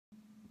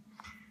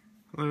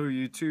Hello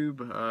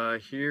YouTube,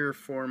 here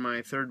for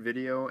my third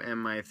video and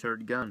my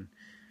third gun.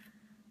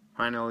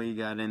 Finally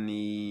got in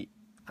the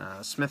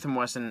Smith &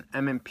 Wesson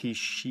M&P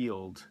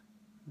Shield.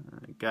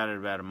 Got it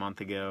about a month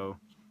ago.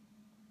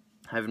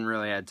 Haven't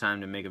really had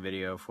time to make a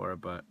video for it,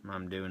 but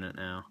I'm doing it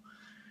now.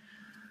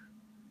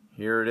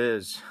 Here it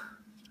is.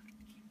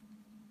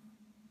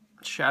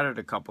 Shot it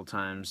a couple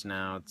times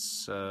now.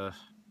 It's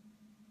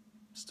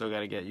still got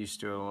to get used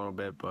to it a little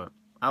bit, but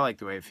I like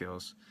the way it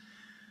feels.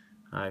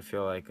 I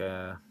feel like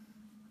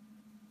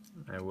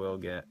I will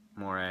get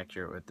more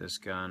accurate with this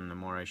gun the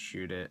more I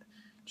shoot it.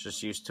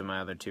 Just used to my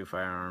other two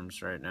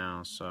firearms right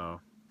now, so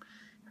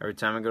every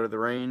time I go to the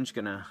range,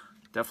 gonna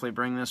definitely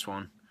bring this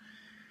one.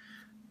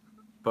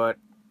 But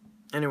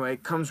anyway,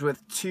 it comes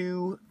with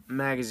two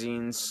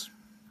magazines.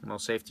 We'll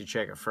safety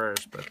check it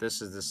first, but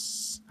this is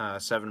this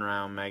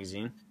 7-round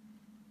magazine,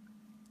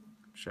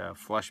 which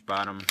flush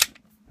bottom,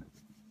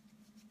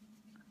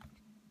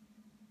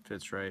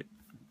 fits right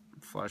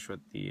flush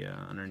with the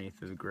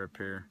underneath of the grip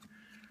here.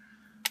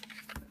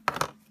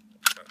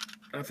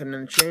 Nothing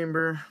in the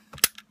chamber.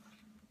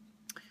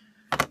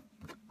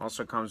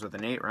 Also comes with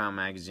an 8-round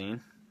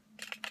magazine,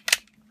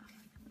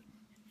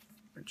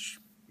 which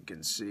you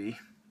can see,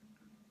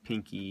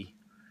 pinky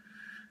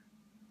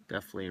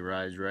definitely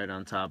rides right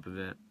on top of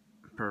it.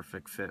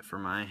 Perfect fit for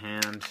my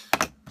hand.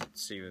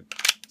 Let's see, with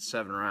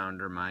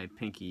 7-rounder, my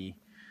pinky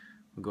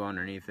will go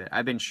underneath it.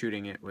 I've been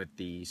shooting it with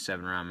the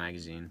 7-round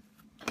magazine.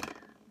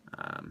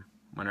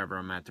 Whenever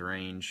I'm at the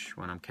range,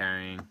 when I'm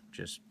carrying,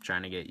 just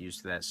trying to get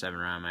used to that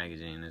 7-round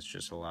magazine. It's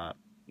just a lot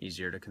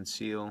easier to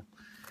conceal,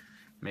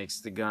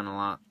 makes the gun a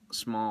lot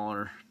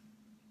smaller,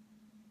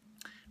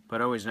 but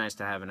always nice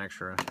to have an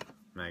extra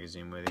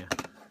magazine with you.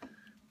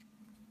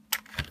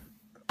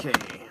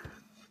 Okay,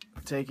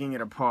 taking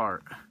it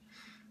apart,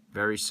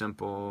 very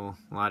simple,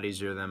 a lot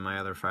easier than my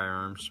other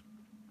firearms.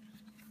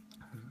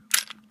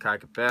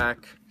 Cock it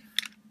back,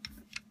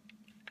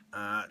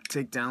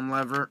 take down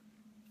lever,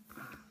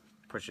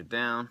 push it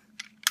down,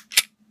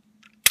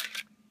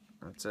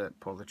 that's it,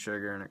 pull the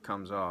trigger and it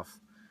comes off.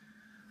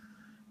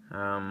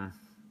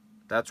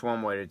 That's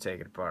one way to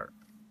take it apart.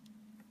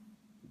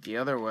 The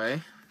other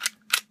way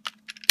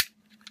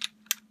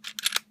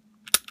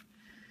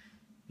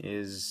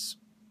is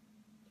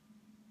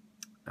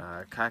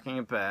cocking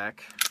it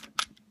back.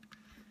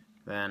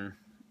 Then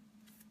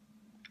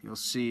you'll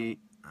see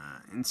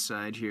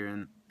inside here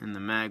in the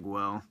mag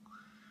well,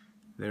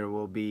 there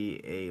will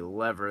be a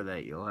lever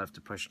that you'll have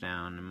to push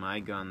down. In my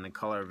gun, the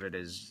color of it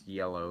is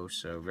yellow,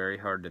 so very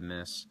hard to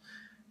miss.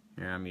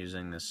 Here I'm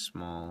using this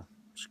small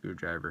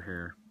screwdriver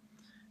here.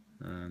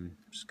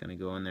 Just gonna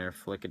go in there,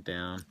 flick it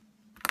down,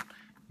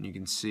 and you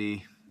can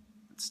see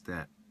it's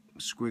that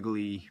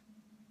squiggly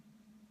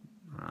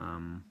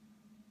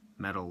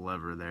metal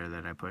lever there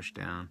that I push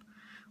down.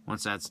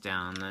 Once that's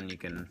down, then you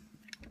can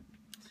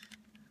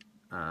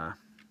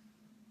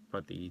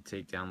put the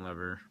takedown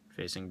lever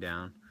facing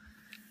down,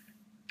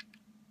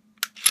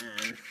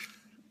 and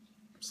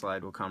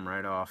slide will come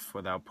right off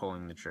without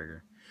pulling the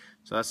trigger.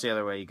 So that's the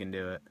other way you can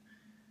do it.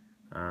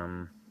 I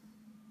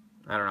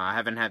don't know, I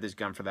haven't had this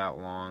gun for that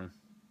long.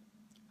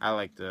 I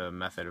like the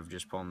method of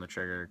just pulling the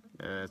trigger.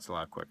 It's a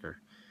lot quicker.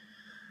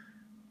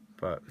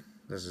 But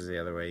this is the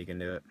other way you can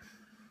do it.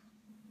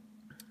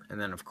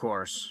 And then of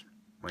course,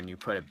 when you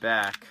put it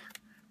back,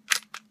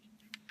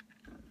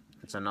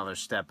 it's another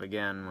step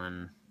again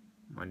when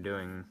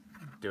doing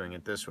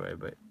it this way,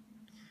 but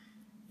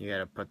you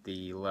gotta put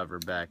the lever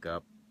back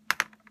up.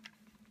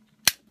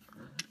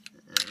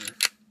 And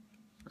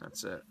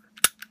that's it.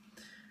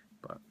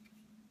 But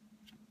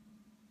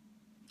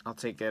I'll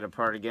take it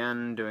apart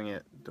again, doing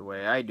it the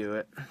way I do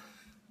it,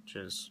 which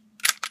is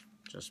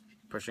just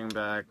pushing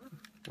back,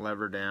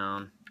 lever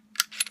down,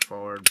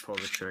 forward, pull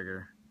the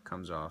trigger,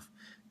 comes off.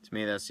 To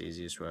me, that's the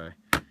easiest way.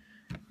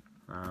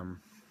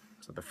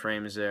 So the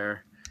frame is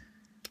there,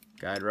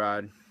 guide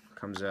rod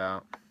comes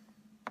out,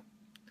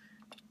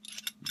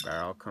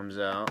 barrel comes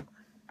out,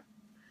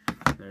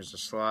 there's a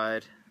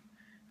slide.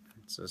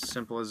 It's as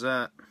simple as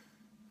that.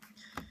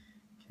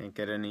 Can't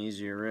get any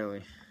easier,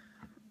 really.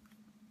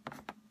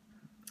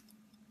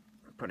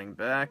 Putting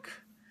back,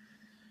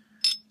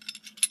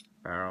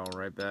 barrel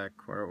right back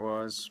where it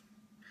was,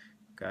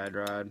 guide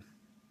rod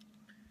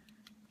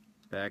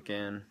back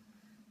in,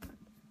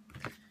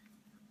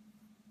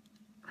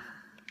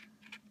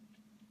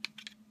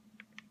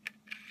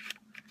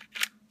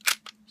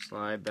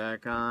 slide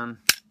back on,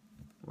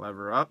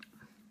 lever up,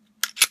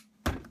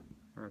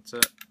 that's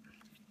it.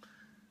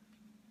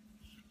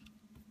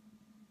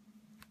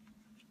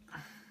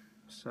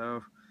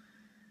 So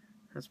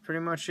that's pretty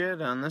much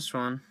it on this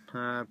one.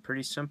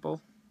 Pretty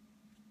simple.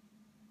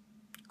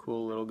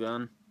 Cool little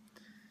gun.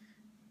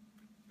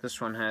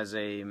 This one has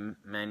a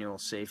manual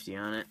safety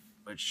on it,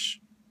 which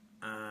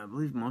I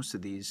believe most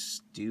of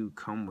these do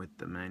come with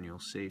the manual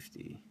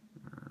safety.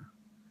 I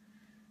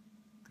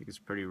think it's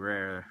pretty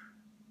rare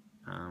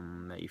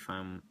that you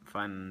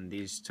find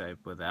these type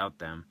without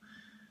them.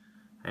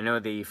 I know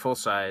the full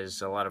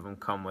size, a lot of them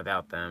come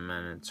without them,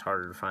 and it's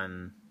harder to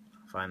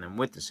find them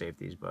with the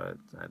safeties, but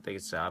I think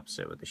it's the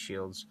opposite with the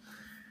shields.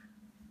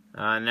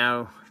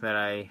 Now that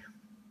I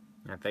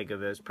think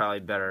of it, it's probably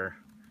better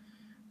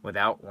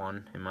without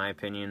one, in my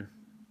opinion.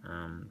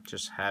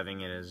 Just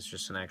having it is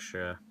just an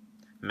extra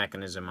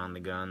mechanism on the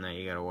gun that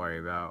you got to worry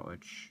about,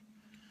 which,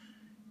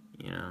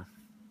 you know,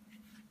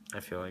 I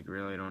feel like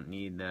really don't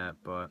need that,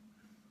 but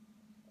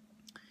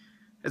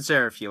it's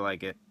there if you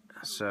like it.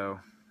 So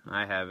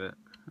I have it.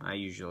 I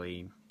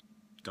usually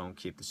don't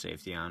keep the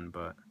safety on,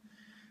 but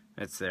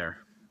it's there.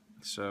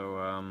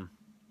 So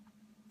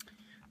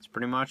it's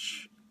pretty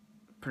much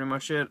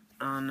it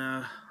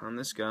on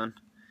this gun.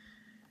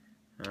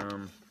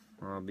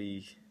 I'll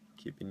be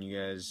keeping you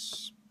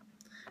guys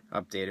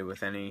updated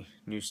with any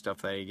new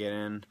stuff that I get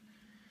in.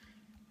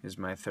 This is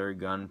my third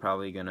gun,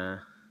 probably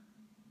gonna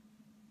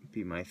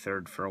be my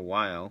third for a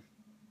while,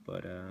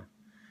 but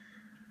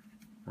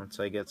once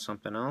I get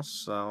something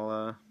else,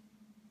 I'll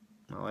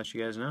let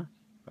you guys know.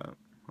 But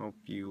hope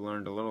you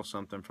learned a little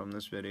something from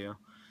this video,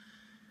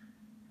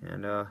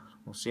 and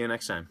we'll see you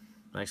next time.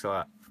 Thanks a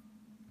lot.